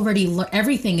they're already,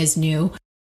 everything is new,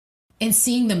 and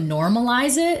seeing them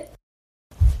normalize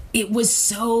it was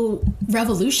so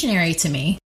revolutionary to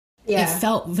me. Yeah. It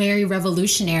felt very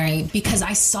revolutionary because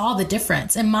I saw the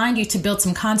difference. And mind you, to build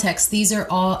some context, these are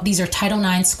Title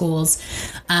IX schools,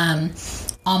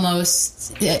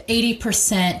 almost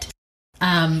 80%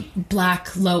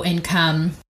 Black low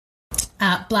income,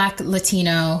 Black and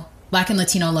Latino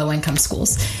low income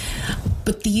schools.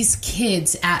 But these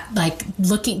kids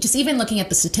looking at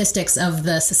the statistics of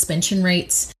the suspension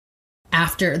rates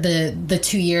after the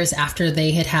 2 years after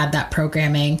they had that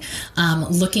programming,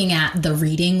 looking at the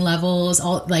reading levels,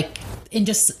 all like in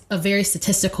just a very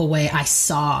statistical way, I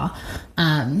saw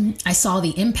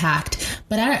the impact,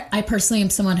 but I personally am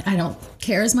someone, I don't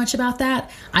care as much about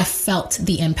that. I felt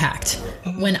the impact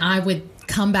when I would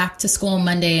come back to school on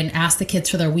Monday and ask the kids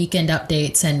for their weekend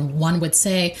updates, and one would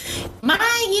say, my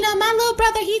little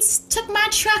brother, he took my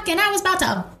truck and I was about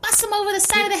to bust him over the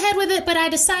side of the head with it, but I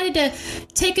decided to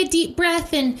take a deep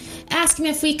breath and ask him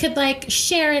if we could like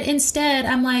share it instead.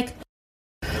 I'm like,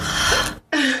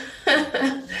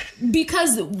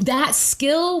 because that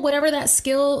skill, whatever that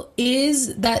skill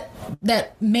is that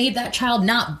made that child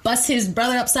not bust his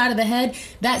brother upside of the head,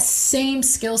 that same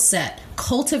skill set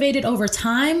cultivated over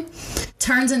time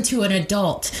turns into an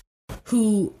adult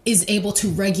who is able to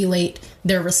regulate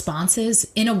their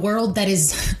responses in a world that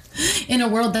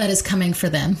is coming for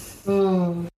them.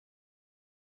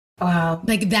 Wow.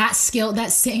 Like that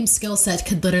same skill set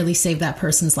could literally save that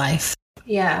person's life.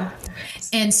 Yeah.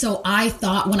 And so I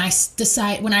thought when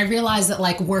I realized that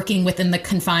like working within the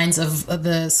confines of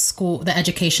the school, the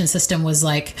education system was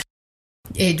like,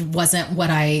 it wasn't what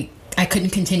I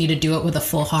couldn't continue to do it with a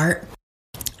full heart.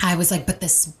 I was like, but the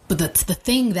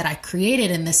thing that I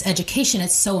created in this education,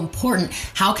 it's so important.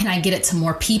 How can I get it to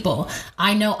more people?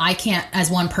 I know I can't, as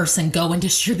one person, go and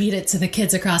distribute it to the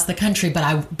kids across the country, but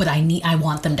I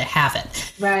want them to have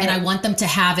it. Right. And I want them to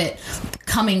have it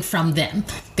coming from them.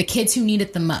 The kids who need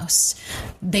it the most,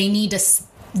 they need to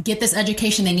get this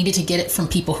education. They needed to get it from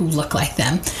people who look like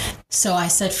them. So I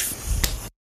said,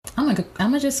 I'm gonna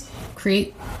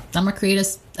create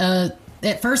a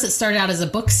at first, it started out as a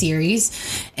book series,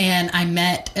 and I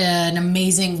met an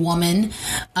amazing woman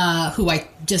who I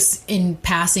just in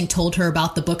passing told her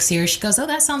about the book series. She goes, "Oh,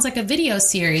 that sounds like a video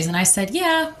series." And I said,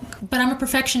 "Yeah, but I'm a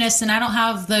perfectionist and I don't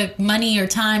have the money or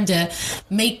time to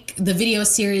make the video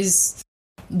series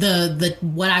the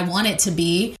what I want it to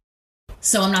be.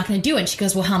 So I'm not going to do it." And she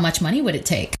goes, "Well, how much money would it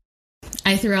take?"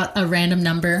 I threw out a random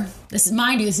number. This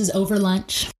is over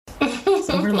lunch.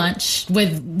 Over lunch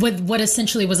with what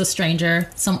essentially was a stranger,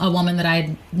 a woman that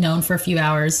I'd known for a few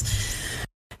hours.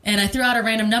 And I threw out a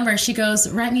random number and she goes,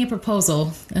 "Write me a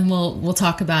proposal and we'll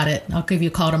talk about it. I'll give you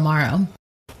a call tomorrow."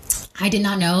 I did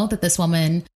not know that this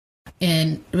woman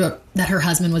that her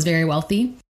husband was very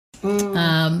wealthy.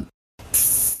 4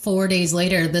 days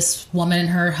later, this woman and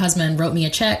her husband wrote me a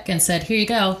check and said, "Here you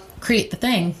go, create the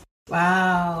thing."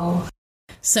 Wow.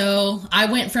 So I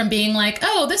went from being like,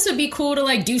 oh, this would be cool to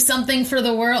like do something for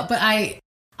the world. But I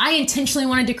intentionally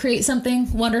wanted to create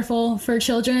something wonderful for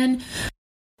children.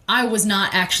 I was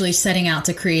not actually setting out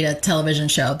to create a television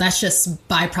show. That's just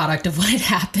byproduct of what had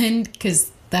happened, because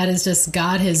that is just,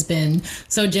 God has been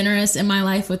so generous in my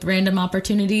life with random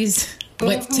opportunities.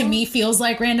 What to me feels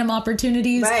like random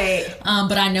opportunities. Right.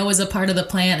 But I know is a part of the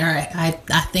plan, or I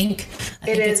think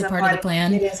it's a part of the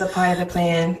plan. It is a part of the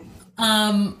plan.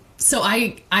 So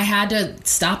I had to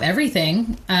stop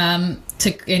everything.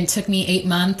 It took me 8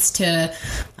 months I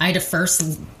had to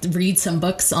first read some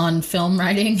books on film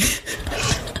writing.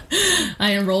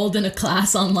 I enrolled in a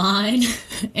class online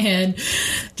and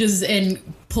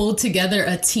pulled together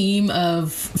a team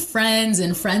of friends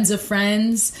and friends of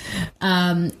friends,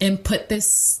 and put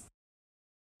this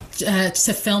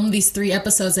to film these 3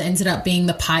 episodes that ended up being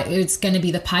it's going to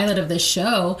be the pilot of this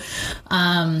show.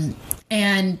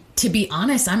 And to be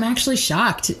honest, I'm actually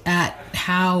shocked at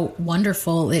how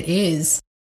wonderful it is.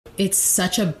 It's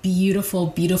such a beautiful,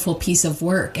 beautiful piece of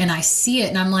work. And I see it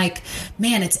and I'm like,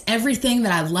 man, it's everything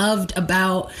that I loved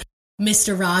about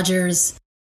Mr. Rogers,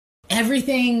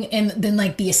 everything. And then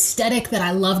like the aesthetic that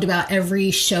I loved about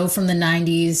every show from the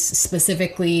 90s,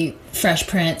 specifically Fresh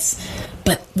Prince,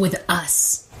 but with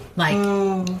us, like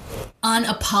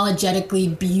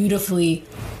unapologetically, beautifully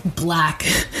Black.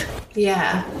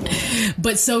 Yeah.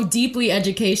 But so deeply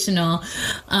educational.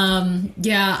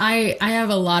 I have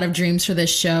a lot of dreams for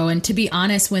this show. And to be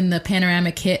honest, when the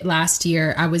panoramic hit last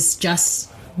year, I was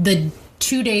just the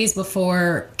 2 days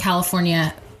before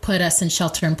California put us in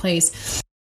shelter in place.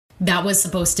 That was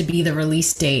supposed to be the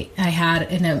release date. I had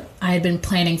been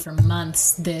planning for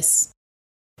months this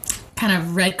kind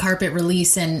of red carpet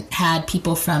release and had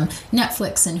people from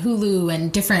Netflix and Hulu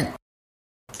and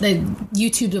the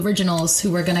YouTube originals who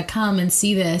were going to come and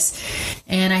see this,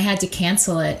 and I had to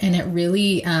cancel it, and it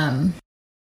really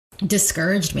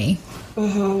discouraged me.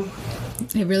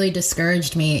 Mm-hmm. It really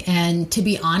discouraged me, and to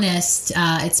be honest,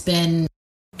 it's been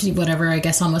I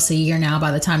guess almost a year now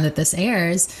by the time that this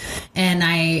airs, and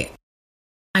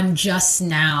I'm just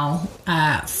now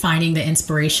finding the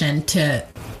inspiration to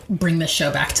bring the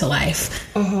show back to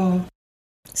life. Mm-hmm.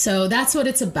 So that's what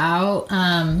it's about.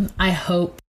 I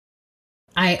hope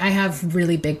I have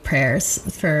really big prayers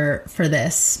for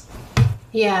this.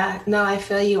 Yeah, no, I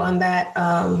feel you on that.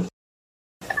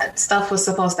 Stuff was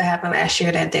supposed to happen last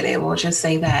year that didn't. We'll just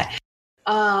say that.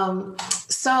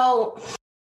 So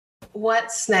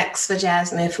what's next for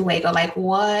Jasmine Fuego? Like,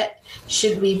 what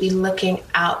should we be looking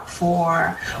out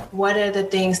for? What are the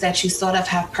things that you sort of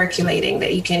have percolating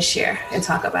that you can share and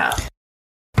talk about?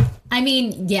 I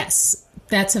mean, yes,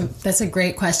 that's a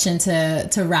great question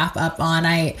to wrap up on.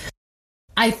 I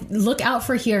look out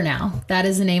for Here Now. That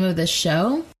is the name of this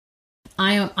show.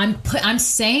 I'm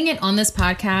saying it on this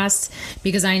podcast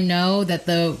because I know that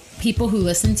the people who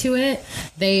listen to it,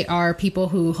 they are people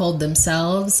who hold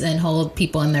themselves and hold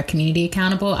people in their community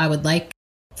accountable. I would like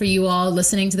for you all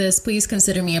listening to this, please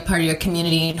consider me a part of your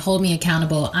community and hold me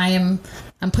accountable. I'm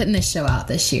putting this show out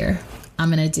this year. I'm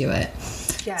going to do it.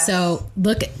 Yes. So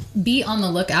be on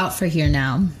the lookout for Here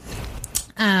Now.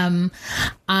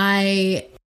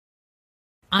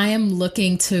 I am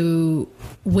looking to,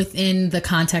 within the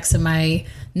context of my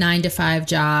 9-to-5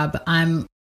 job, I'm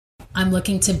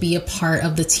looking to be a part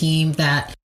of the team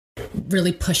that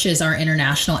really pushes our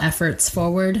international efforts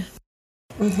forward.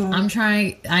 Mm-hmm. I'm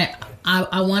trying. I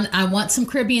want some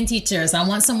Caribbean teachers. I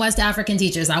want some West African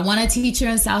teachers. I want a teacher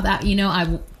in South.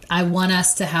 I want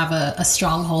us to have a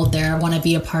stronghold there. I want to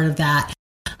be a part of that.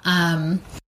 And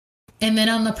then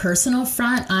on the personal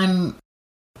front,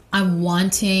 I'm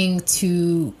wanting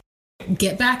to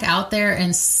get back out there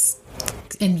and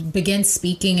begin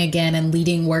speaking again and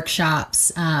leading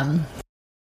workshops on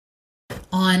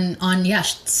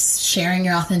sharing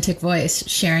your authentic voice,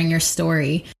 sharing your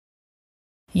story,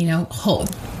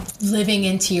 living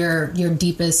into your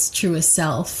deepest, truest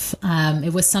self.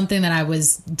 It was something that I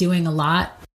was doing a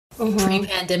lot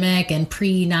pre-pandemic and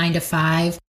pre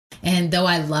 9-to-5. And though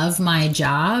I love my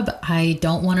job, I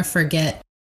don't want to forget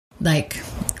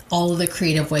all of the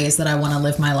creative ways that I want to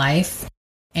live my life.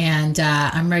 And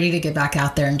I'm ready to get back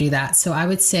out there and do that. So I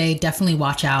would say definitely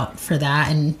watch out for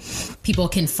that. And people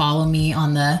can follow me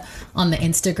on the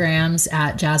Instagrams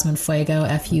at Jasmine Fuego,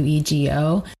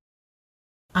 Fuego.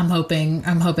 I'm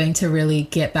hoping to really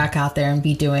get back out there and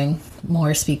be doing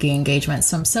more speaking engagements.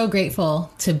 So I'm so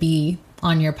grateful to be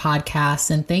on your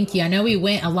podcast, and thank you. I know we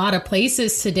went a lot of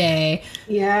places today.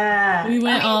 Yeah. We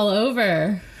went all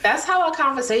over. That's how our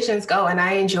conversations go, and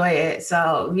I enjoy it.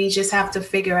 So we just have to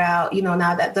figure out,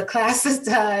 now that the class is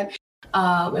done,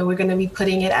 and we're going to be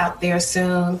putting it out there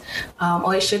soon,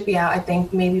 or it should be out, I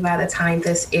think, maybe by the time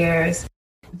this airs,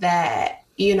 that,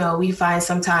 we find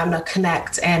some time to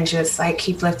connect and just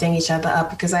keep lifting each other up,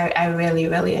 because I really,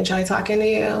 really enjoy talking to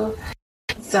you.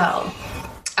 So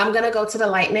I'm going to go to the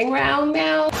lightning round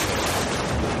now.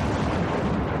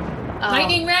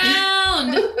 Lightning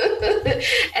round!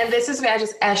 And this is where I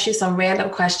just ask you some random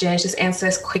questions. Just answer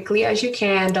as quickly as you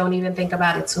can. Don't even think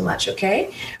about it too much,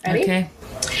 okay? Ready?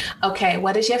 Okay,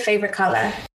 what is your favorite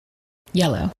color?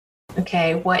 Yellow.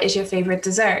 Okay, what is your favorite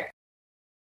dessert?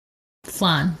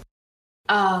 Flan.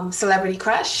 Celebrity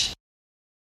crush?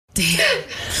 Damn.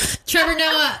 Trevor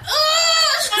Noah.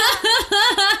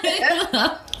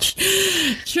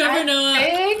 Trevor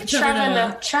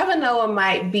Noah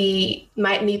might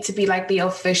need to be the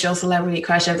official celebrity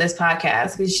crush of this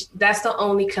podcast, because that's the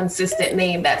only consistent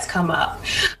name that's come up.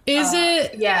 Is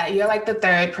it? Yeah, you're the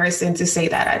third person to say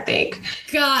that, I think.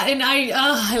 God, and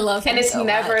I love him. And it's so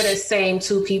never much. The same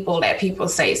two people that people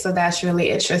say, so that's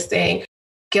really interesting.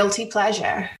 Guilty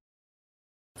pleasure?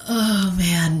 Oh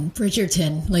man,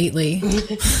 Bridgerton lately.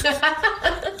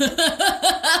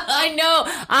 I know.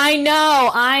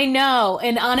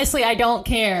 And honestly, I don't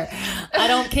care.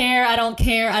 I'm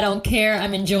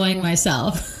enjoying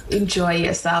myself. Enjoy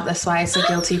yourself. That's why it's a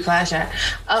guilty pleasure.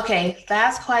 Okay,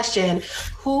 last question.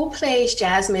 Who plays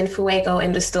Jasmine Fuego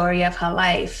in the story of her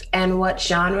life, and what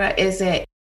genre is it?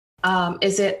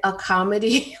 Is it a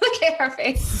comedy? Look at her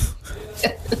face.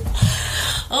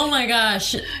 Oh my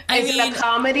gosh. Is it a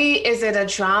comedy? Is it a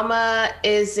drama?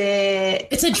 It's a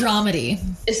dramedy.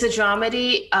 It's a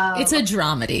dramedy? It's a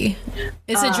dramedy.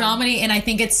 It's a dramedy, and I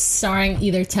think it's starring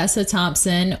either Tessa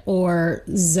Thompson or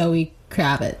Zoe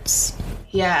Kravitz.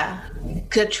 Yeah.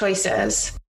 Good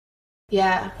choices.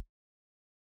 Yeah.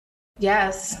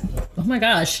 Yes. Oh my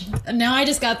gosh. Now I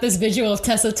just got this visual of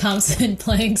Tessa Thompson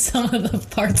playing some of the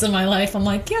parts of my life. I'm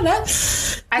like, yeah, that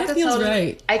feels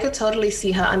right. I could totally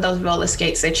see her on those roller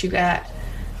skates that you got.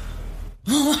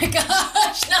 Oh my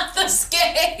gosh, not the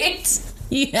skates.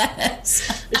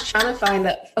 Yes. I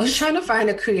was trying to find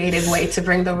a creative way to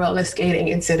bring the roller skating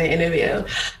into the interview.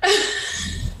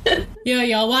 Yo,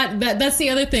 y'all, that's the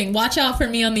other thing. Watch out for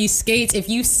me on these skates. If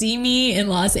you see me in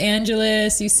Los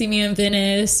Angeles, you see me in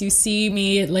Venice, you see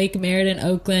me at Lake Merritt in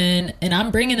Oakland, and I'm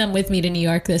bringing them with me to New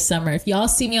York this summer. If y'all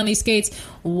see me on these skates,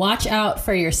 watch out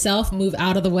for yourself. Move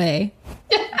out of the way.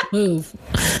 Move.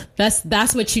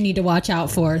 That's what you need to watch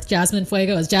out for. Jasmine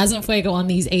Fuego is Jasmine Fuego on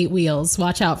these 8 wheels.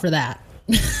 Watch out for that.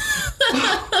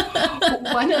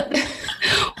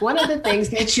 One of the things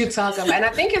that you talk about, and I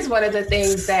think it's one of the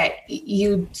things that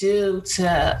you do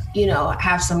to, you know,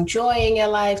 have some joy in your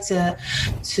life,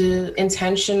 to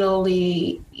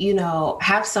intentionally, you know,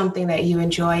 have something that you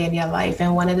enjoy in your life.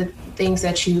 And one of the things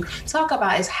that you talk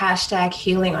about is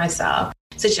 #healing ourselves.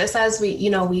 So just as we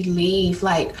leave,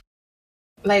 like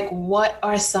what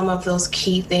are some of those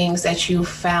key things that you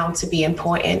found to be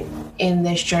important in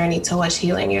this journey towards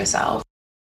healing yourself?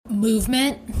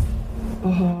 Movement.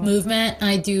 Mm-hmm. Movement.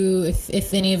 I do.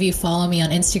 If any of you follow me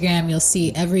on Instagram, you'll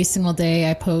see every single day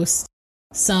I post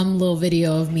some little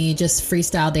video of me just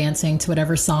freestyle dancing to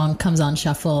whatever song comes on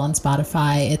shuffle on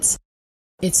Spotify. It's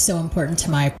so important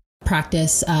to my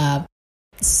practice.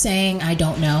 Saying I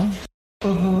don't know.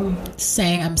 Mm-hmm.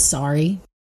 Saying I'm sorry.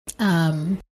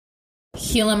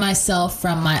 Healing myself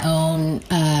from my own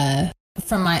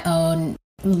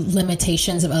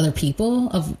limitations of other people,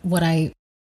 of what I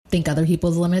think other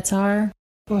people's limits are,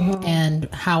 mm-hmm. and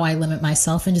how I limit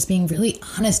myself, and just being really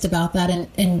honest about that.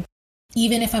 And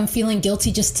even if I'm feeling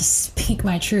guilty, just to speak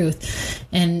my truth,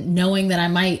 and knowing that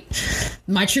my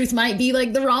truth might be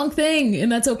like the wrong thing,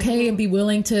 and that's okay, and be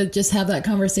willing to just have that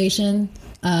conversation.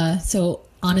 So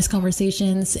honest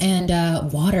conversations, and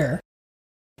water,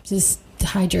 just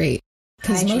hydrate.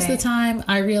 Because most of the time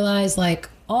I realize, like,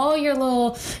 all your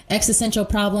little existential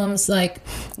problems, like,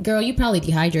 girl, you probably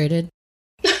dehydrated.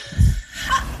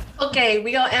 Okay,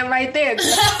 we gonna end right there.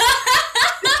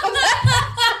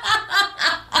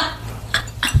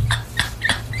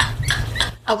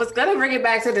 I was gonna bring it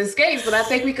back to the skates, but I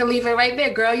think we can leave it right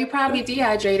there. Girl, you probably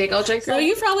dehydrated. Go drink some. Girl,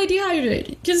 you probably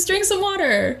dehydrated. Just drink some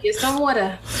water. Get some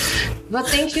water. But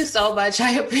thank you so much.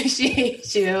 I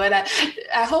appreciate you. And I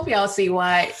hope y'all see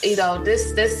why, you know,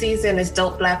 this season is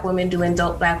dope Black women doing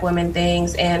dope Black women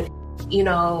things. And, you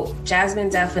know, Jasmine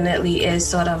definitely is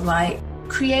sort of like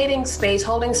creating space,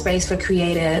 holding space for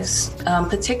creatives,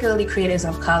 particularly creatives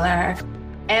of color,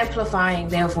 amplifying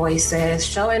their voices,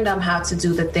 showing them how to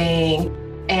do the thing.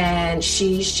 And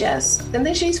she's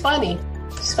funny.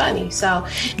 She's funny. So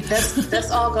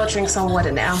let's all go drink some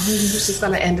water now. We're just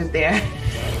going to end it there.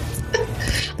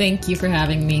 Thank you for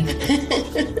having me.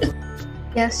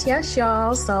 Yes,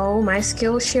 y'all. So my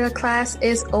Skillshare class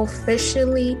is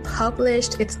officially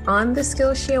published. It's on the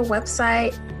Skillshare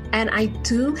website. And I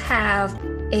do have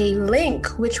a link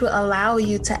which will allow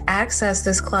you to access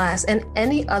this class and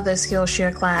any other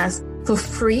Skillshare class for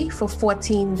free for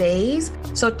 14 days.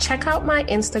 So check out my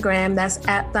Instagram. That's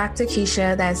at Dr.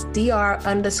 Keisha. That's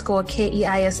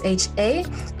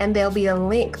Dr_KEISHA. And there'll be a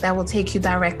link that will take you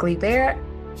directly there.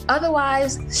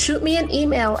 Otherwise, shoot me an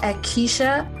email at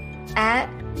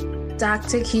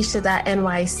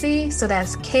keisha@drkeisha.nyc. So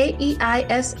that's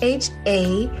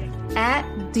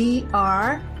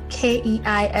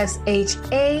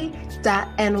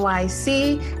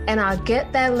KEISHA@drkeisha.nyc. And I'll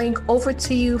get that link over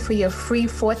to you for your free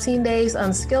 14 days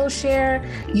on Skillshare.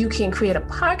 You can create a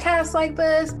podcast like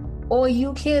this, or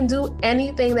you can do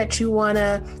anything that you want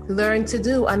to learn to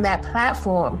do on that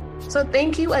platform. So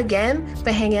thank you again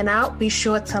for hanging out. Be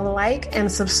sure to like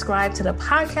and subscribe to the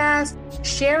podcast,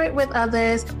 share it with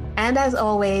others, and as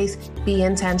always, be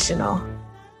intentional.